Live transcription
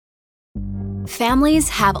Families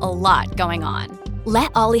have a lot going on.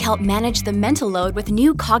 Let Ollie help manage the mental load with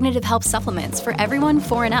new cognitive help supplements for everyone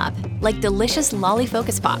 4 and up, like delicious Lolly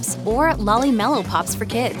Focus Pops or Lolly Mellow Pops for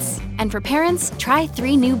kids. And for parents, try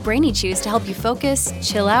 3 new Brainy Chews to help you focus,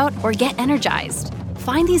 chill out, or get energized.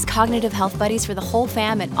 Find these cognitive health buddies for the whole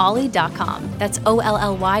fam at ollie.com. That's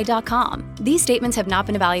OLLY.com. These statements have not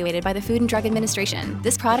been evaluated by the Food and Drug Administration.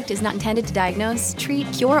 This product is not intended to diagnose, treat,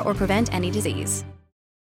 cure, or prevent any disease.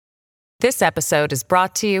 This episode is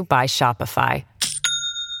brought to you by Shopify.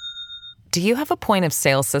 Do you have a point of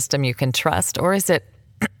sale system you can trust, or is it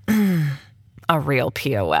a real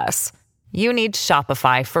POS? You need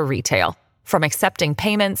Shopify for retail. From accepting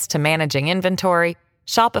payments to managing inventory,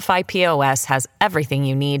 Shopify POS has everything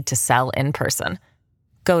you need to sell in person.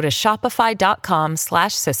 Go to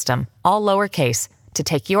shopify.com/system, all lowercase, to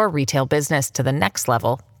take your retail business to the next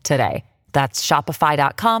level today. That's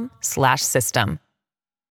shopify.com/system.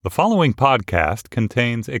 The following podcast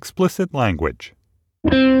contains explicit language.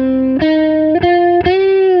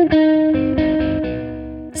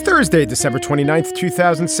 It's Thursday, December 29th,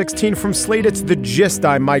 2016. From Slate, it's The Gist.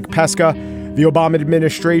 I'm Mike Pesca. The Obama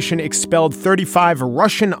administration expelled 35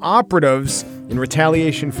 Russian operatives in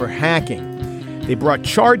retaliation for hacking. They brought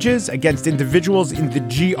charges against individuals in the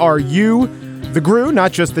GRU, the GRU,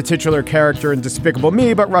 not just the titular character in Despicable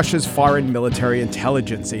Me, but Russia's Foreign Military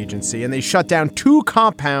Intelligence Agency. And they shut down 2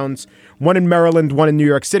 compounds, one in Maryland, one in New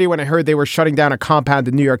York City. When I heard they were shutting down a compound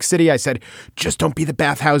in New York City, I said, just don't be the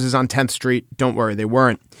bathhouses on 10th Street. Don't worry, they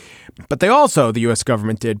weren't. But they also, the U.S.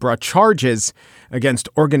 government did, brought charges against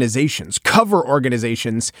organizations, cover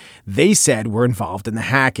organizations they said were involved in the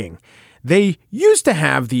hacking. They used to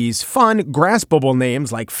have these fun, graspable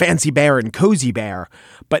names like Fancy Bear and Cozy Bear,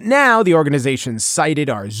 but now the organizations cited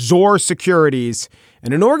are Zor Securities,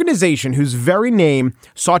 and an organization whose very name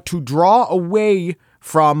sought to draw away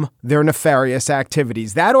from their nefarious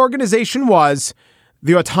activities. That organization was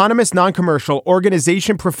the Autonomous Non-Commercial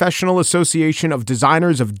Organization Professional Association of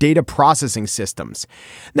Designers of Data Processing Systems.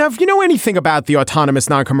 Now, if you know anything about the Autonomous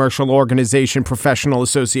Non-Commercial Organization Professional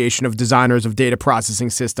Association of Designers of Data Processing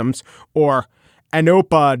Systems, or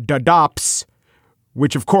ANOPA-DADOPS,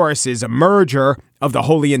 which of course is a merger of the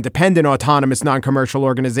wholly independent Autonomous Non-Commercial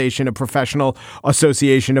Organization of Professional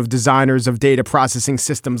Association of Designers of Data Processing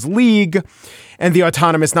Systems League and the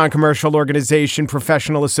Autonomous Non-Commercial Organization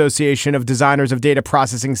Professional Association of Designers of Data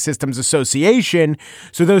Processing Systems Association.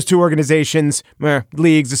 So those two organizations,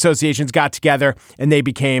 leagues, associations got together and they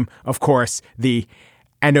became, of course, the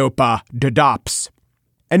ANOPA-DADOPS.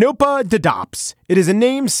 ANOPA-DADOPS. It is a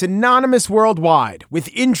name synonymous worldwide with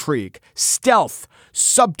intrigue, stealth,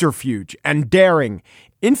 subterfuge, and daring.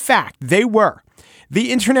 In fact, they were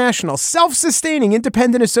the international self-sustaining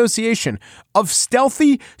independent association of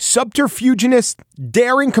stealthy, subterfuginous,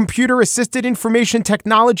 daring computer-assisted information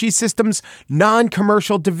technology systems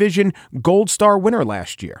non-commercial division Gold Star winner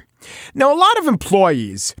last year. Now, a lot of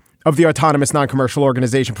employees of the Autonomous Non-Commercial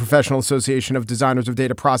Organization Professional Association of Designers of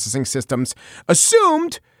Data Processing Systems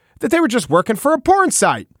assumed that they were just working for a porn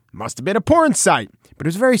site. Must have been a porn site. But it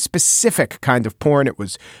was a very specific kind of porn. It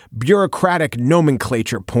was bureaucratic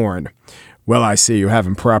nomenclature porn. Well, I see you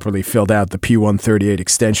haven't properly filled out the P-138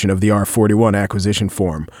 extension of the R-41 acquisition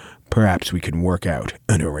form. Perhaps we can work out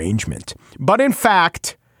an arrangement. But in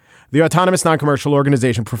fact, the Autonomous Non-Commercial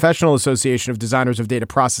Organization Professional Association of Designers of Data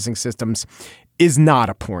Processing Systems is not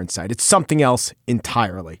a porn site. It's something else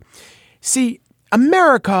entirely. See,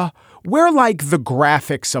 America, we're like the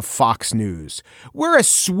graphics of Fox News. We're a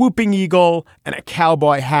swooping eagle and a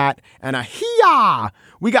cowboy hat and a hee-yah.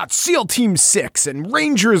 We got SEAL Team 6 and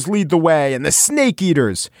Rangers lead the way and the Snake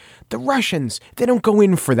Eaters. The Russians, they don't go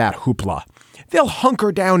in for that hoopla. They'll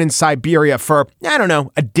hunker down in Siberia for,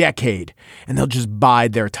 a decade, and they'll just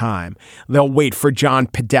bide their time. They'll wait for John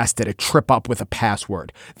Podesta to trip up with a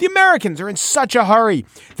password. The Americans are in such a hurry.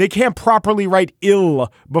 They can't properly write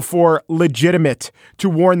ill before legitimate to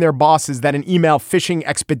warn their bosses that an email phishing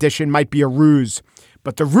expedition might be a ruse.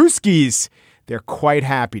 But the Ruskies, they're quite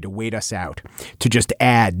happy to wait us out, to just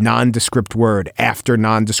add nondescript word after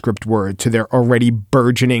nondescript word to their already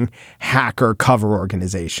burgeoning hacker cover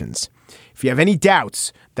organizations. If you have any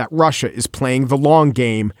doubts that Russia is playing the long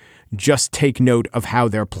game, just take note of how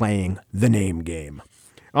they're playing the name game.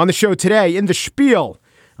 On the show today, in the Spiel,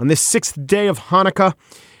 on this 6th day of Hanukkah,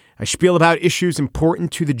 I spiel about issues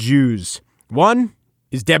important to the Jews. One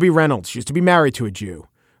is Debbie Reynolds. She used to be married to a Jew.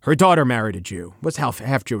 Her daughter married a Jew, was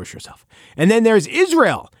half Jewish herself. And then there's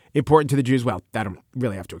Israel, important to the Jews. Well, I don't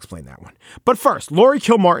really have to explain that one. But first, Laurie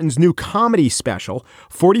Kilmartin's new comedy special,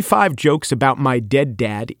 45 Jokes About My Dead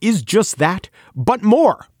Dad, is just that, but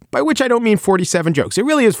more. by which I don't mean 47 jokes. It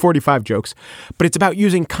really is 45 jokes, but it's about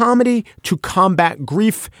using comedy to combat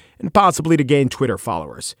grief and possibly to gain Twitter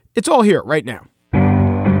followers. It's all here right now.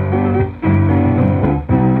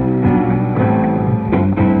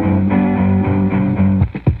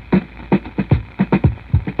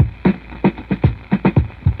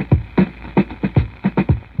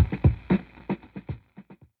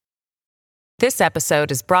 This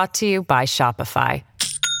episode is brought to you by Shopify.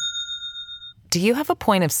 Do you have a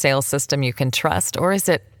point of sale system you can trust, or is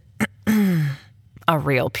it a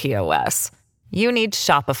real POS? You need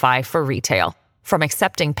Shopify for retail. From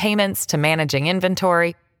accepting payments to managing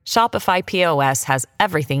inventory, Shopify POS has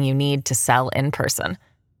everything you need to sell in person.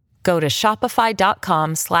 Go to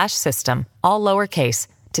shopify.com/system, all lowercase,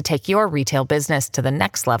 to take your retail business to the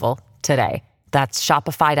next level today. That's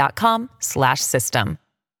shopify.com/system.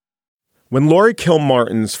 When Laurie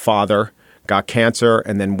Kilmartin's father got cancer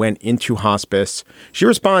and then went into hospice, she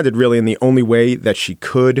responded really in the only way that she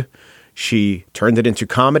could. She turned it into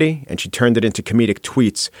comedy and she turned it into comedic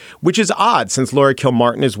tweets, which is odd since Laurie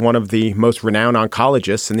Kilmartin is one of the most renowned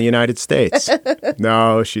oncologists in the United States.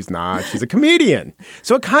 No, she's not. She's a comedian.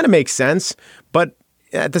 So it kind of makes sense. But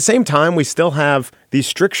at the same time, we still have these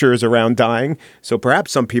strictures around dying, so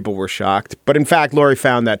perhaps some people were shocked. But in fact, Laurie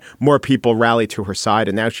found that more people rallied to her side,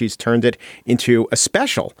 and now she's turned it into a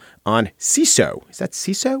special on Seeso. Is that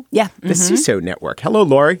Seeso? Yeah. The Seeso network. Hello,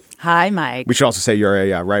 Laurie. Hi, Mike. We should also say you're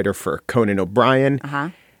a writer for Conan O'Brien. Uh-huh.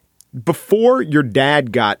 Before your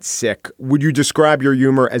dad got sick, would you describe your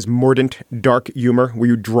humor as mordant, dark humor? Were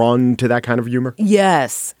you drawn to that kind of humor?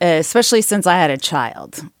 Yes, especially since I had a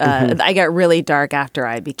child. I got really dark after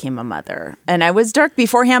I became a mother. And I was dark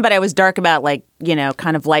beforehand, but I was dark about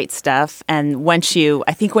kind of light stuff. And once you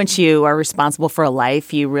are responsible for a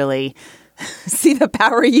life, you really see the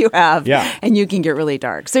power you have, and you can get really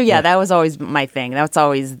dark. So that was always my thing. That's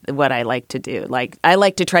always what I like to do. I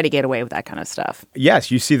like to try to get away with that kind of stuff. Yes,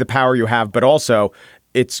 you see the power you have, but also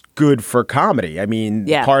it's good for comedy. I mean,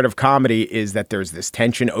 part of comedy is that there's this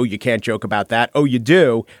tension. Oh, you can't joke about that. Oh, you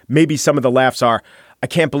do. Maybe some of the laughs are, I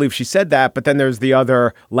can't believe she said that. But then there's the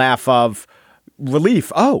other laugh of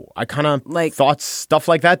relief. Oh, I kind of thought stuff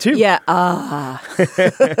like that too. Yeah.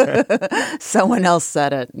 Someone else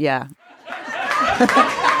said it. Yeah.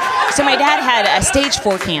 So my dad had a stage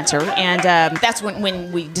 4 cancer, and that's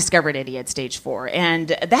when we discovered it. He had stage 4, and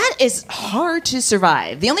that is hard to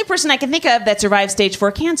survive. The only person I can think of that survived stage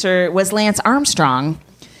 4 cancer was Lance Armstrong.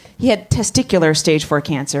 He had testicular stage 4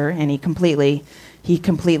 cancer, and he completely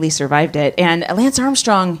survived it. And Lance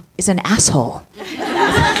Armstrong is an asshole.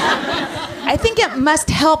 I think it must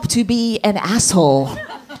help to be an asshole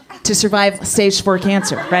to survive stage 4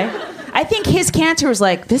 cancer, right? I think his cancer was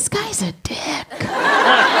like, this guy's a dick.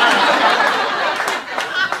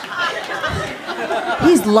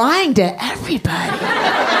 He's lying to everybody.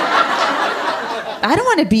 I don't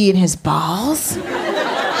want to be in his balls.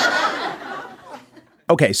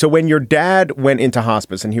 Okay, so when your dad went into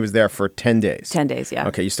hospice and he was there for 10 days. 10 days, yeah.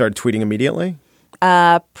 Okay, you started tweeting immediately?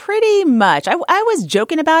 Pretty much. I was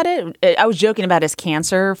joking about it. I was joking about his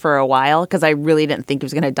cancer for a while because I really didn't think he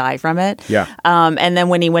was going to die from it. Yeah. And then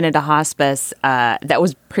when he went into hospice, that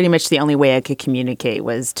was pretty much the only way I could communicate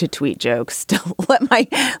was to tweet jokes to let my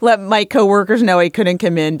coworkers know I couldn't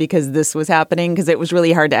come in because this was happening because it was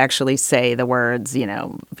really hard to actually say the words,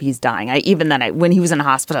 he's dying. When he was in the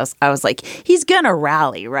hospital, I was like, he's going to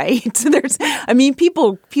rally, right?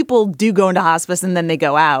 People do go into hospice and then they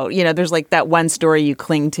go out. There's that one story you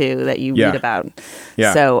cling to that you read about.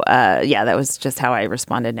 Yeah. So, that was just how I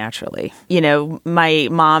responded naturally. My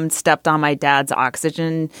mom stepped on my dad's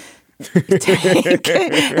oxygen tank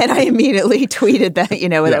and I immediately tweeted that,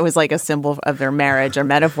 that was like a symbol of their marriage or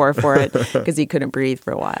metaphor for it because he couldn't breathe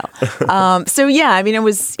for a while.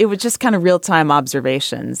 It was just kind of real-time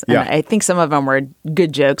observations. And I think some of them were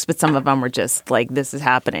good jokes, but some of them were just like, this is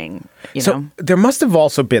happening, So there must have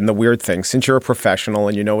also been the weird thing, since you're a professional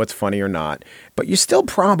and you know what's funny or not, but you still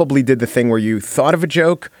probably did the thing where you thought of a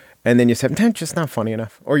joke and then you said, it's just not funny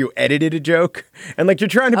enough. Or you edited a joke. And you're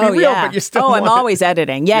trying to be real, but you still I'm always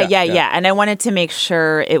editing. Yeah. And I wanted to make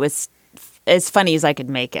sure it was as funny as I could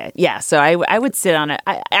make it. Yeah. So I would sit on it.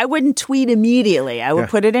 I wouldn't tweet immediately. I would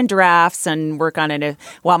put it in drafts and work on it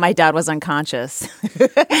while my dad was unconscious.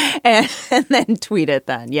 and then tweet it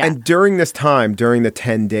then. Yeah. And during this time, during the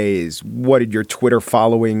 10 days, what did your Twitter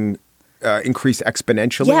following increase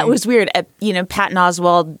exponentially? Yeah, it was weird. Patton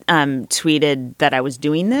Oswalt tweeted that I was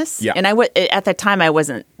doing this. Yeah. And at that time, I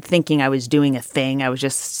wasn't thinking I was doing a thing. I was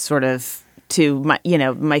just sort of to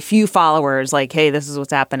my few followers, like, hey, this is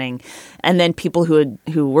what's happening. And then people who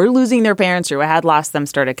were losing their parents or who had lost them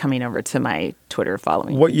started coming over to my Twitter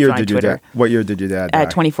following. What year did you die?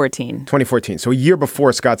 2014. 2014. So a year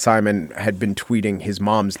before Scott Simon had been tweeting his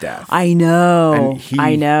mom's death. I know.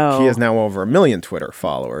 I know. He has now over 1 million Twitter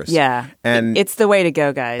followers. Yeah. And it's the way to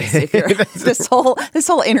go, guys. If you're, this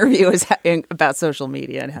whole interview is about social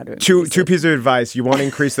media and how to two pieces of advice. You want to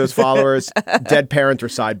increase those followers, dead parent or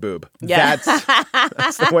side boob. Yeah.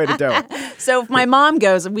 That's the way to do it. So if my mom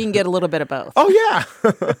goes, we can get a little bit of both. Oh, yeah.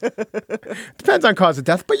 Depends on cause of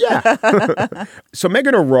death, but yeah. So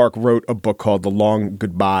Megan O'Rourke wrote a book called The Long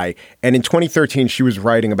Goodbye. And in 2013, she was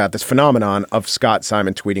writing about this phenomenon of Scott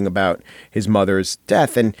Simon tweeting about his mother's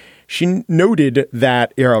death. And she noted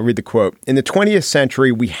that, here, I'll read the quote. In the 20th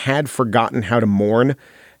century, we had forgotten how to mourn.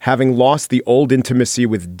 Having lost the old intimacy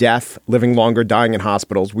with death, living longer, dying in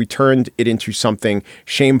hospitals, we turned it into something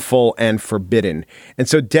shameful and forbidden. And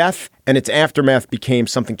so death and its aftermath became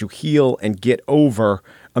something to heal and get over.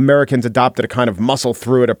 Americans adopted a kind of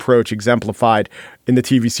muscle-through-it approach exemplified in the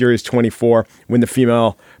TV series 24 when the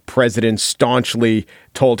female president staunchly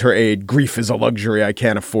told her aide, grief is a luxury I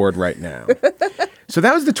can't afford right now. So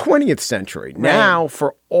that was the 20th century. Right. Now,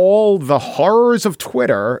 for all the horrors of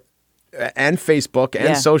Twitter and Facebook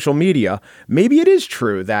and social media, maybe it is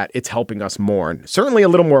true that it's helping us mourn. Certainly a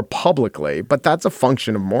little more publicly, but that's a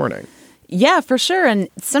function of mourning. Yeah, for sure. And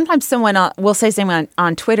sometimes someone will say something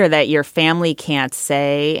on Twitter that your family can't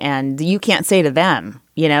say and you can't say to them,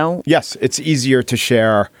 you know? Yes, it's easier to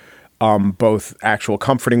share both actual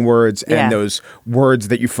comforting words and those words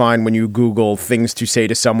that you find when you Google things to say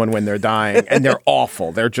to someone when they're dying. And they're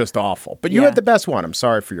awful. They're just awful. But you had the best one. I'm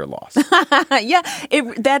sorry for your loss. That's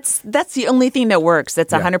the only thing that works.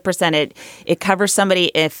 That's 100%. It covers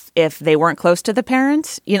somebody if they weren't close to the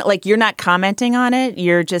parent. You know, like you're not commenting on it.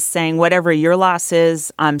 You're just saying whatever your loss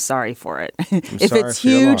is, I'm sorry for it. If it's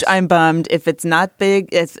huge, I'm bummed. If it's not big,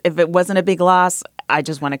 if it wasn't a big loss, I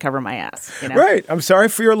just want to cover my ass. You know? Right. I'm sorry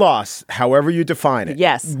for your loss, however you define it.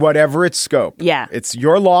 Yes. Whatever its scope. Yeah. It's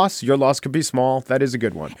your loss. Your loss could be small. That is a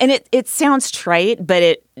good one. And it sounds trite, but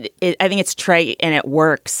I think it's trite and it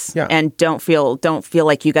works. Yeah. And don't feel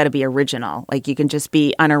like you got to be original. Like you can just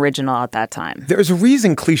be unoriginal at that time. There's a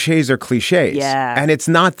reason cliches are cliches. Yeah. And it's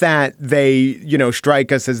not that they,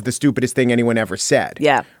 strike us as the stupidest thing anyone ever said.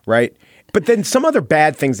 Yeah. Right? But then some other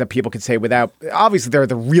bad things that people could say without, obviously there are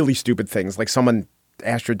the really stupid things, like someone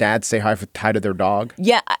asked your dad to say hi to their dog.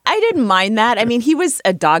 Yeah, I didn't mind that. I mean, he was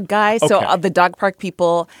a dog guy. So the dog park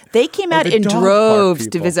people, they came out in droves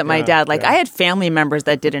to visit my dad. Like I had family members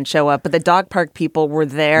that didn't show up, but the dog park people were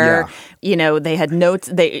there. Yeah. You know, they had notes.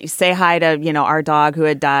 They say hi to, our dog who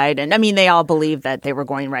had died. And I mean, they all believed that they were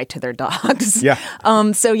going right to their dogs. Yeah.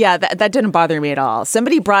 So yeah, that didn't bother me at all.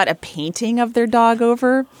 Somebody brought a painting of their dog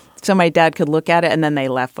over so my dad could look at it, and then they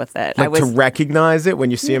left with it. Like to recognize it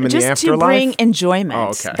when you see him in the afterlife? Just to bring enjoyment. Oh,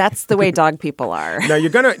 okay. That's the way dog people are.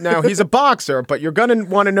 Now he's a boxer, but you're going to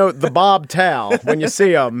want to note the bobtail when you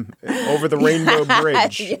see him over the Rainbow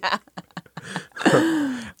Bridge. Yeah.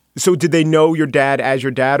 So did they know your dad as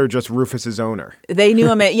your dad or just Rufus's owner? They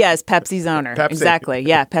knew him as Pepsi's owner. Pepsi. Exactly.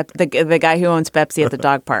 Yeah, the guy who owns Pepsi at the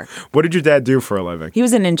dog park. What did your dad do for a living? He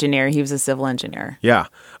was an engineer. He was a civil engineer. Yeah.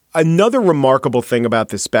 Another remarkable thing about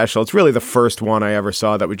this special, it's really the first one I ever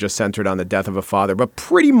saw that was just centered on the death of a father, but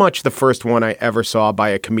pretty much the first one I ever saw by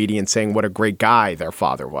a comedian saying what a great guy their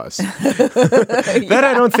father was. That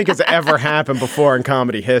I don't think has ever happened before in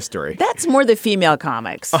comedy history. That's more the female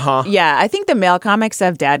comics. Uh-huh. Yeah, I think the male comics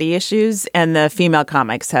have daddy issues and the female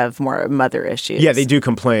comics have more mother issues. Yeah, they do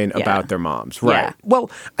complain about their moms. Right. Yeah.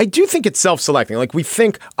 Well, I do think it's self-selecting. Like we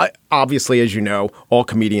think, obviously, as you know, all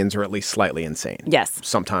comedians are at least slightly insane. Yes.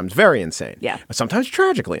 Sometimes very insane. Yeah. Sometimes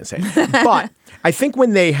tragically insane. But I think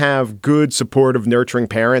when they have good, supportive, nurturing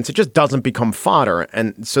parents, it just doesn't become fodder,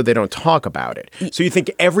 and so they don't talk about it. So you think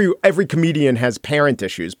every comedian has parent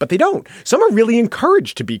issues, but they don't. Some are really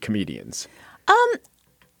encouraged to be comedians.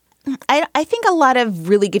 I think a lot of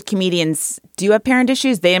really good comedians do have parent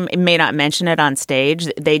issues. They may not mention it on stage.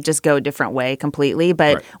 They just go a different way completely.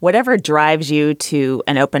 But whatever drives you to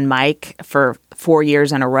an open mic for 4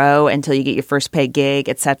 years in a row until you get your first paid gig,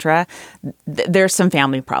 etc., there's some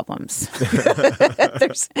family problems.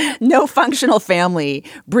 There's no functional family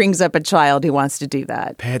brings up a child who wants to do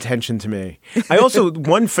that. Pay attention to me.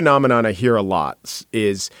 One phenomenon I hear a lot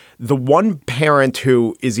is the one parent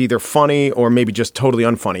who is either funny or maybe just totally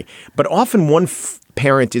unfunny, but often one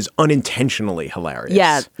parent is unintentionally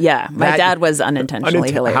hilarious. Yeah. My dad was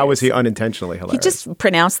unintentionally hilarious. How was he unintentionally hilarious? He just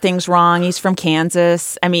pronounced things wrong. He's from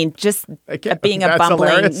Kansas. I mean, just being a bumbling.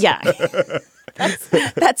 Hilarious. Yeah.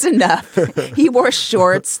 That's enough. He wore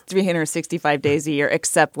shorts 365 days a year,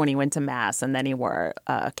 except when he went to mass, and then he wore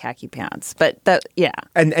khaki pants. But yeah.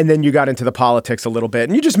 And then you got into the politics a little bit,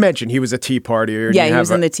 and you just mentioned he was a Tea Partier. Yeah, he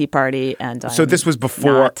was in the Tea Party, and so this was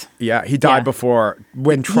before. He died before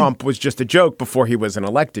when Trump was just a joke before he was an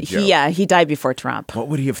elected joke. Yeah, he died before Trump. What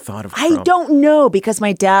would he have thought of Trump? I don't know, because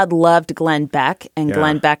my dad loved Glenn Beck, and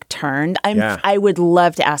Glenn Beck turned. I would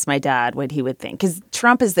love to ask my dad what he would think, because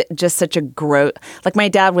Trump is just such a gross. Like, my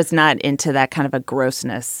dad was not into that kind of a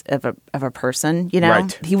grossness of a person, you know?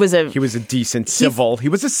 Right. He was a decent civil. He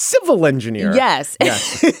was a civil engineer. Yes.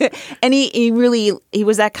 And he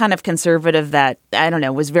was that kind of conservative that, I don't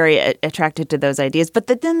know, was very attracted to those ideas. But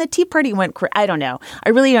then the Tea Party went, I don't know. I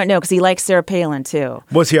really don't know, because he likes Sarah Palin, too.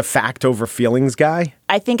 Was he a fact over feelings guy?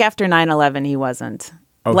 I think after 9/11, he wasn't.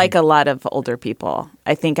 Okay. Like a lot of older people.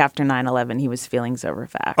 I think after 9/11, he was feelings over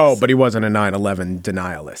facts. Oh, but he wasn't a 9/11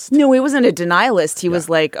 denialist. No, he wasn't a denialist. He was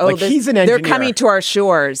like, he's an engineer. They're coming to our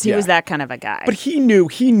shores. He was that kind of a guy. But he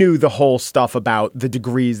knew the whole stuff about the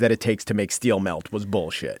degrees that it takes to make steel melt was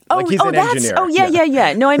bullshit. He's an engineer. Oh,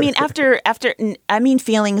 yeah. No, I mean, after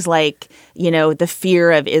feelings like, the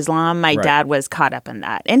fear of Islam, my dad was caught up in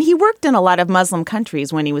that. And he worked in a lot of Muslim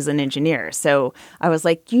countries when he was an engineer. So I was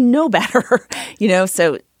like, better,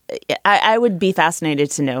 so I would be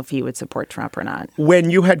fascinated to know if he would support Trump or not. When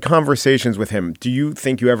you had conversations with him, do you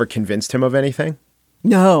think you ever convinced him of anything?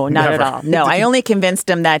 No, not at all. No, I only convinced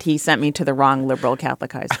him that he sent me to the wrong liberal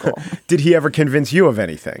Catholic high school. Did he ever convince you of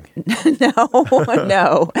anything?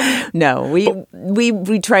 No.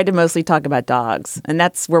 We tried to mostly talk about dogs, and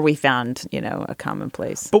that's where we found, a common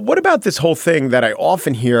place. But what about this whole thing that I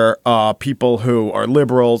often hear people who are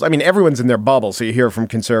liberals? I mean, everyone's in their bubble, so you hear from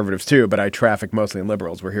conservatives too, but I traffic mostly in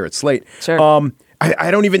liberals. We're here at Slate. Sure.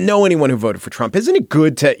 I don't even know anyone who voted for Trump. Isn't it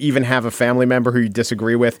good to even have a family member who you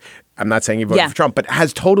disagree with? I'm not saying you voted for Trump, but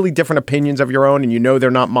has totally different opinions of your own, and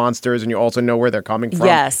they're not monsters, and you also know where they're coming from.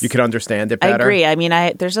 Yes. You can understand it better. I agree. I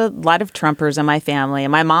mean, there's a lot of Trumpers in my family,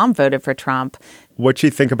 and my mom voted for Trump. What'd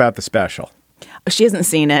she think about the special? She hasn't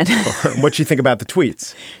seen it. What'd she think about the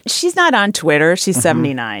tweets? She's not on Twitter. She's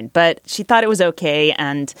 79, but she thought it was okay,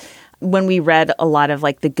 and when we read a lot of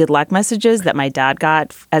the good luck messages that my dad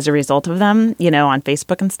got as a result of them, on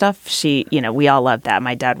Facebook and stuff, we all loved that.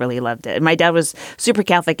 My dad really loved it. And my dad was super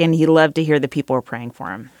Catholic, and he loved to hear that people were praying for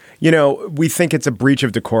him. We think it's a breach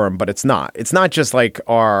of decorum, but it's not. It's not just like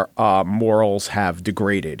our morals have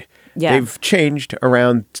degraded. Yeah. They've changed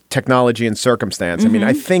around technology and circumstance. I mean,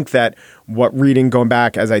 I think that going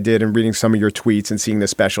back as I did and reading some of your tweets and seeing the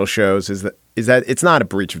special shows is that it's not a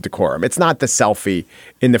breach of decorum. It's not the selfie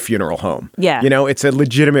in the funeral home. Yeah. It's a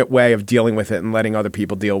legitimate way of dealing with it and letting other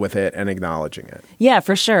people deal with it and acknowledging it. Yeah,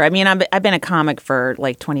 for sure. I mean, I've been a comic for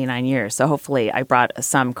 29 years, so hopefully I brought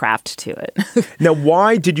some craft to it. Now,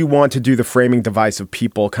 why did you want to do the framing device of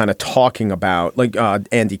people kind of talking about,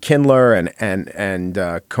 Andy Kindler and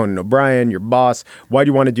Conan O'Brien, your boss? Why do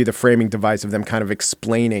you want to do the framing device of them kind of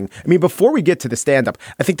explaining? I mean, before we get to the stand-up,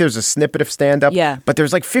 I think there's a snippet of stand-up, but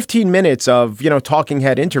there's 15 minutes of, talking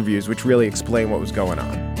head interviews, which really explain what was going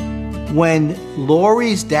on. When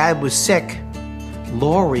Laurie's dad was sick,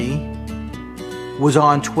 Laurie was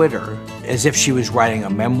on Twitter as if she was writing a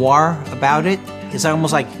memoir about it. It's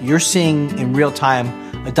almost like you're seeing in real time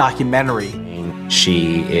a documentary.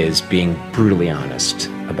 She is being brutally honest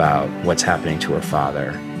about what's happening to her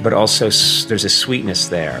father, but also there's a sweetness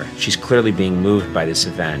there. She's clearly being moved by this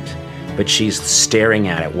event, but she's staring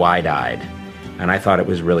at it wide-eyed. And I thought it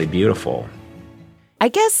was really beautiful. I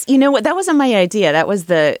guess, that wasn't my idea. That was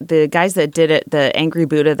the guys that did it, the Angry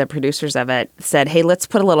Buddha, the producers of it, said, hey, let's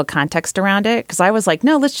put a little context around it. Because I was like,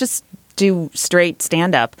 no, let's just do straight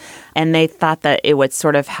stand-up. And they thought that it would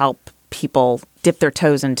sort of help people dip their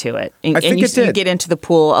toes into it. I think it did. You get into the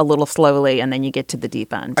pool a little slowly, and then you get to the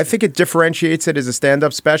deep end. I think it differentiates it as a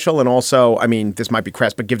stand-up special, and also, I mean, this might be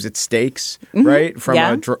crass, but gives it stakes, right? From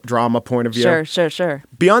a drama point of view. Sure.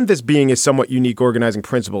 Beyond this being a somewhat unique organizing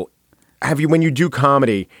principle, when you do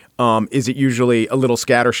comedy, is it usually a little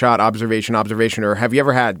scattershot, observation, or have you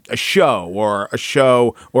ever had a show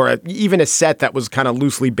or even a set that was kind of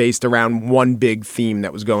loosely based around one big theme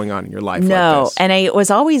that was going on in your life? No, like this? And I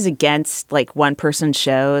was always against one-person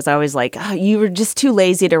shows. I was like, you were just too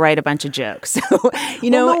lazy to write a bunch of jokes. Well,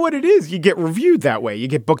 know what it is? You get reviewed that way. You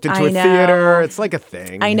get booked into a theater. It's like a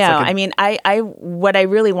thing. I know. I mean, what I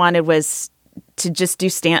really wanted was to just do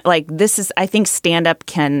I think stand-up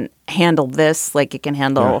can handle this. Like it can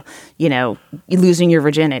handle, losing your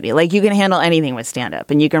virginity. Like you can handle anything with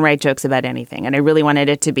stand-up and you can write jokes about anything. And I really wanted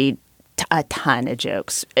it to be a ton of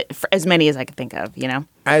jokes, as many as I could think of,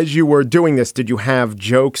 As you were doing this, did you have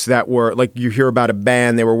jokes that were like you hear about a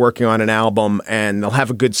band, they were working on an album and they'll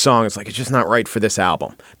have a good song. It's like, it's just not right for this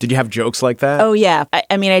album. Did you have jokes like that? Oh, yeah.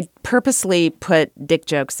 I mean, I purposely put dick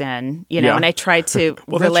jokes in, and I tried to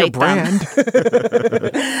relate them.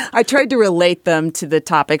 I tried to relate them to the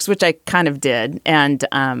topics, which I kind of did. And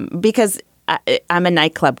because I'm a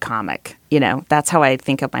nightclub comic, that's how I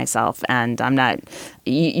think of myself. And I'm not,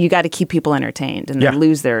 you got to keep people entertained and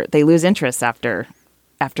they lose interest after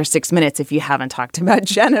 6 minutes if you haven't talked about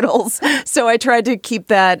genitals. So I tried to keep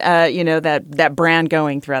that, that brand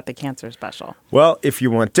going throughout the cancer special. Well, if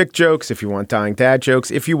you want dick jokes, if you want dying dad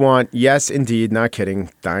jokes, if you want, yes, indeed, not kidding,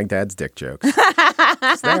 dying dad's dick jokes.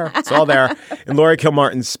 It's there. It's all there. In Laurie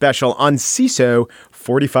Kilmartin's special on Seeso,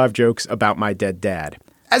 45 jokes about my dead dad.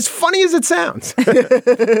 As funny as it sounds.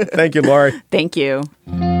 Thank you, Laurie. Thank you.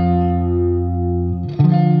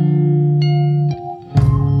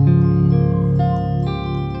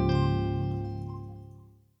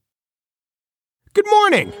 Good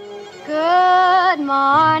morning. Good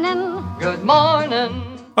morning. Good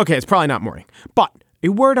morning. Okay, it's probably not morning, but a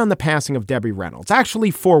word on the passing of Debbie Reynolds. Actually,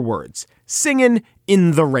 4 words. Singin'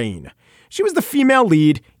 in the Rain. She was the female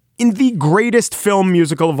lead in the greatest film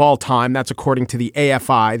musical of all time. That's according to the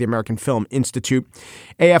AFI, the American Film Institute.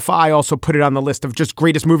 AFI also put it on the list of just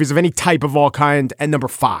greatest movies of any type of all kind at number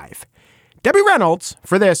 5. Debbie Reynolds,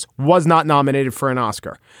 for this, was not nominated for an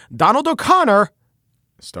Oscar. Donald O'Connor,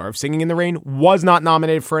 star of Singing in the Rain, was not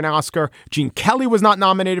nominated for an Oscar. Gene Kelly was not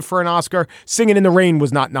nominated for an Oscar. Singing in the Rain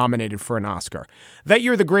was not nominated for an Oscar. That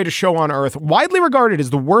year, The Greatest Show on Earth, widely regarded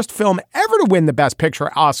as the worst film ever to win the Best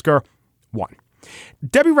Picture Oscar, won.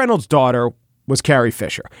 Debbie Reynolds' daughter was Carrie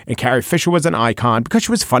Fisher, and Carrie Fisher was an icon because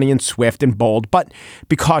she was funny and swift and bold, but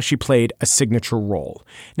because she played a signature role.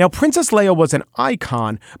 Now, Princess Leia was an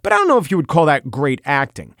icon, but I don't know if you would call that great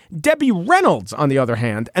acting. Debbie Reynolds, on the other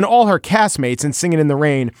hand, and all her castmates in Singin' in the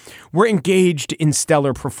Rain were engaged in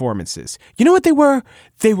stellar performances. You know what they were?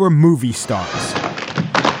 They were movie stars.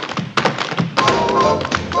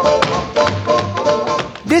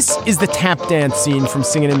 This is the tap dance scene from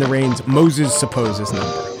Singin' in the Rain's Moses Supposes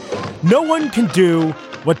number. No one can do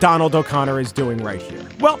what Donald O'Connor is doing right here.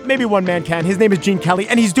 Well, maybe one man can. His name is Gene Kelly,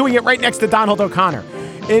 and he's doing it right next to Donald O'Connor.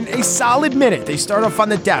 In a solid minute, they start off on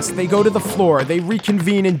the desk, they go to the floor, they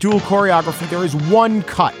reconvene in dual choreography. There is one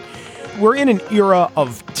cut. We're in an era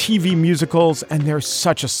of TV musicals, and they're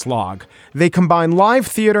such a slog. They combine live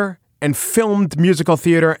theater and filmed musical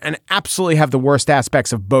theater and absolutely have the worst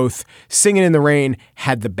aspects of both. Singin' in the Rain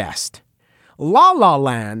had the best. La La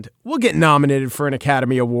Land will get nominated for an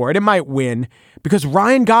Academy Award. It might win because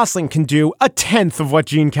Ryan Gosling can do 1/10 of what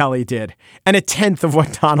Gene Kelly did and 1/10 of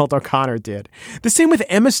what Donald O'Connor did. The same with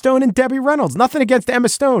Emma Stone and Debbie Reynolds. Nothing against Emma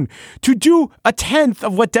Stone. To do 1/10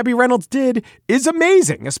 of what Debbie Reynolds did is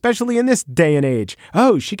amazing, especially in this day and age.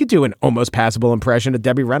 Oh, she could do an almost passable impression of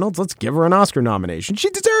Debbie Reynolds. Let's give her an Oscar nomination.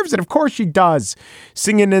 She deserves it. Of course she does.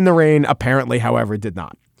 Singin' in the Rain, apparently, however, did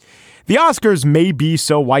not. The Oscars may be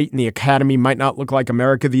so white and the Academy might not look like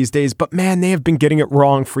America these days, but man, they have been getting it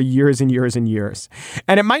wrong for years and years and years.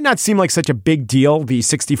 And it might not seem like such a big deal, the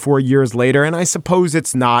 64 years later, and I suppose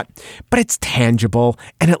it's not, but it's tangible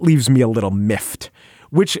and it leaves me a little miffed.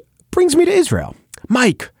 Which brings me to Israel.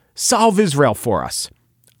 Mike, solve Israel for us.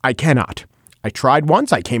 I cannot. I tried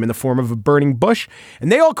once, I came in the form of a burning bush,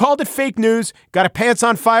 and they all called it fake news, got a pants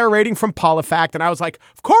on fire rating from PolitiFact, and I was like,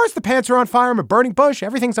 of course the pants are on fire, I'm a burning bush,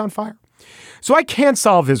 everything's on fire. So I can't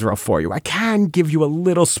solve Israel for you. I can give you a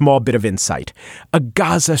little small bit of insight, a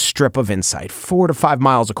Gaza strip of insight, 4 to 5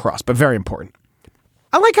 miles across, but very important.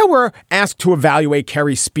 I like how we're asked to evaluate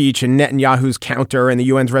Kerry's speech and Netanyahu's counter and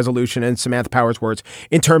the UN's resolution and Samantha Power's words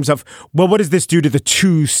in terms of, well, what does this do to the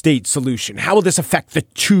two-state solution? How will this affect the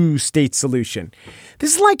two-state solution?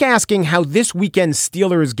 This is like asking how this weekend's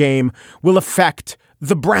Steelers game will affect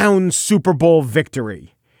the Browns' Super Bowl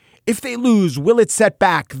victory. If they lose, will it set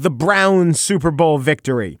back the Browns' Super Bowl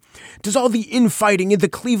victory? Does all the infighting in the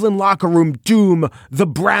Cleveland locker room doom the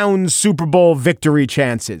Browns' Super Bowl victory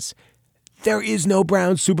chances? There is no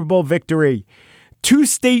Browns Super Bowl victory.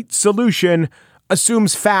 Two-state solution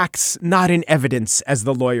assumes facts, not in evidence, as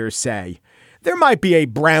the lawyers say. There might be a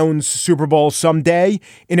Browns Super Bowl someday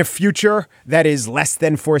in a future that is less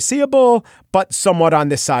than foreseeable, but somewhat on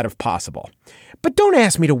this side of possible. But don't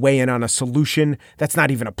ask me to weigh in on a solution that's not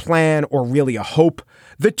even a plan or really a hope.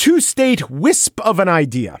 The two-state wisp of an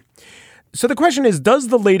idea. So the question is, does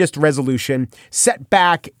the latest resolution set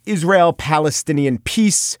back Israel-Palestinian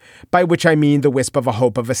peace, by which I mean the wisp of a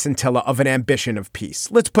hope, of a scintilla, of an ambition of peace?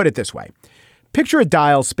 Let's put it this way. Picture a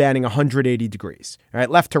dial spanning 180 degrees, all right,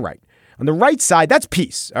 left to right. On the right side, that's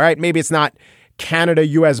peace, all right? Maybe it's not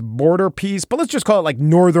Canada-U.S. border peace, but let's just call it like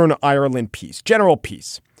Northern Ireland peace, general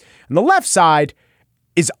peace. On the left side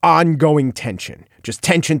is ongoing tension, just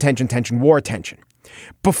tension, war tension.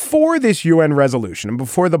 Before this UN resolution and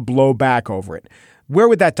before the blowback over it, where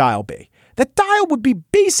would that dial be? That dial would be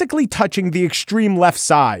basically touching the extreme left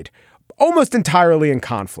side, almost entirely in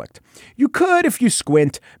conflict. You could, if you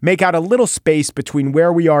squint, make out a little space between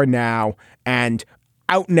where we are now and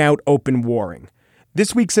out open warring.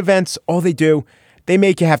 This week's events, all they do, they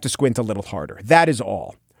make you have to squint a little harder. That is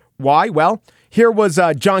all. Why? Well, here was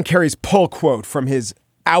John Kerry's pull quote from his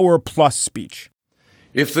hour-plus speech.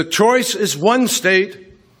 If the choice is one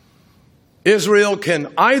state, Israel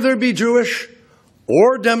can either be Jewish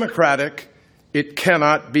or democratic. It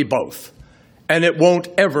cannot be both. And it won't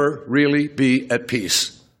ever really be at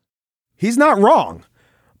peace. He's not wrong.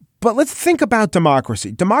 But let's think about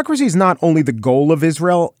democracy. Democracy is not only the goal of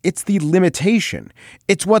Israel, it's the limitation.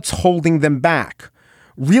 It's what's holding them back.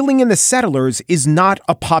 Reeling in the settlers is not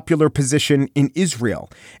a popular position in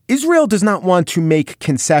Israel. Israel does not want to make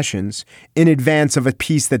concessions in advance of a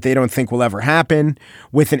peace that they don't think will ever happen,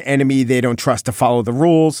 with an enemy they don't trust to follow the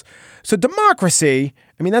rules. So democracy,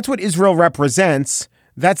 I mean, that's what Israel represents.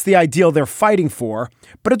 That's the ideal they're fighting for.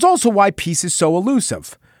 But it's also why peace is so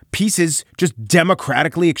elusive. Peace is just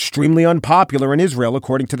democratically extremely unpopular in Israel,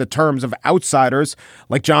 according to the terms of outsiders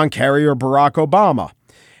like John Kerry or Barack Obama.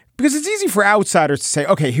 Because it's easy for outsiders to say,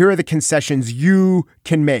 okay, here are the concessions you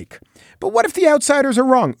can make. But what if the outsiders are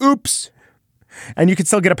wrong? Oops. And you can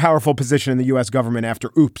still get a powerful position in the U.S. government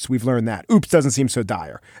after oops. We've learned that. Oops doesn't seem so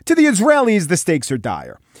dire. To the Israelis, the stakes are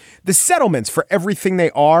dire. The settlements, for everything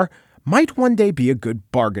they are, might one day be a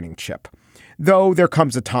good bargaining chip. Though there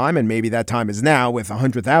comes a time, and maybe that time is now, with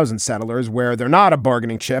 100,000 settlers, where they're not a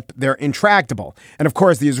bargaining chip, they're intractable. And of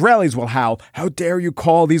course, the Israelis will howl, how dare you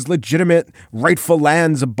call these legitimate, rightful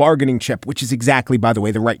lands a bargaining chip, which is exactly, by the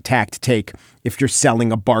way, the right tack to take if you're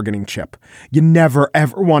selling a bargaining chip. You never,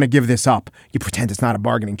 ever want to give this up. You pretend it's not a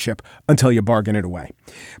bargaining chip until you bargain it away.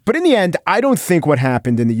 But in the end, I don't think what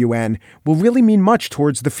happened in the UN will really mean much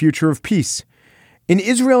towards the future of peace. In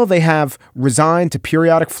Israel, they have resigned to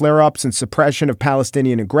periodic flare-ups and suppression of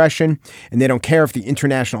Palestinian aggression, and they don't care if the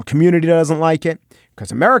international community doesn't like it, because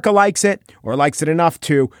America likes it, or likes it enough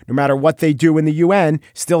to, no matter what they do in the UN,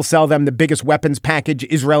 still sell them the biggest weapons package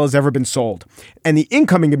Israel has ever been sold. And the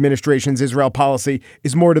incoming administration's Israel policy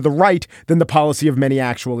is more to the right than the policy of many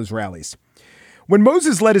actual Israelis. When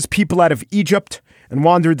Moses led his people out of Egypt and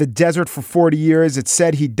wandered the desert for 40 years, it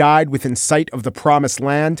said he died within sight of the promised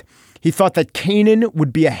land. He thought that Canaan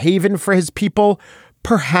would be a haven for his people,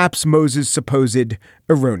 perhaps Moses supposed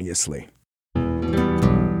erroneously.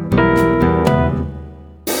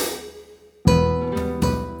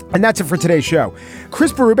 And that's it for today's show.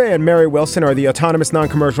 Chris Berube and Mary Wilson are the autonomous,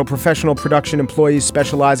 non-commercial, professional production employees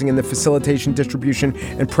specializing in the facilitation, distribution,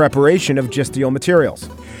 and preparation of Gistial materials.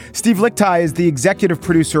 Steve Lichtai is the executive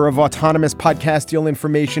producer of autonomous podcastial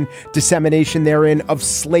information dissemination therein of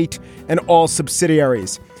Slate and all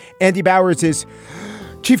subsidiaries. Andy Bowers is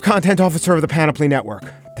chief content officer of the Panoply Network.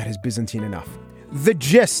 That is Byzantine enough. The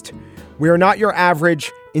Gist. We are not your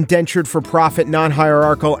average indentured for profit,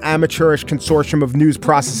 non-hierarchical, amateurish consortium of news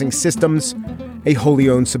processing systems, a wholly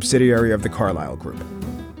owned subsidiary of the Carlyle Group.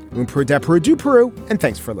 Un Peru de Peru du Peru, and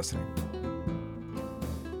thanks for listening.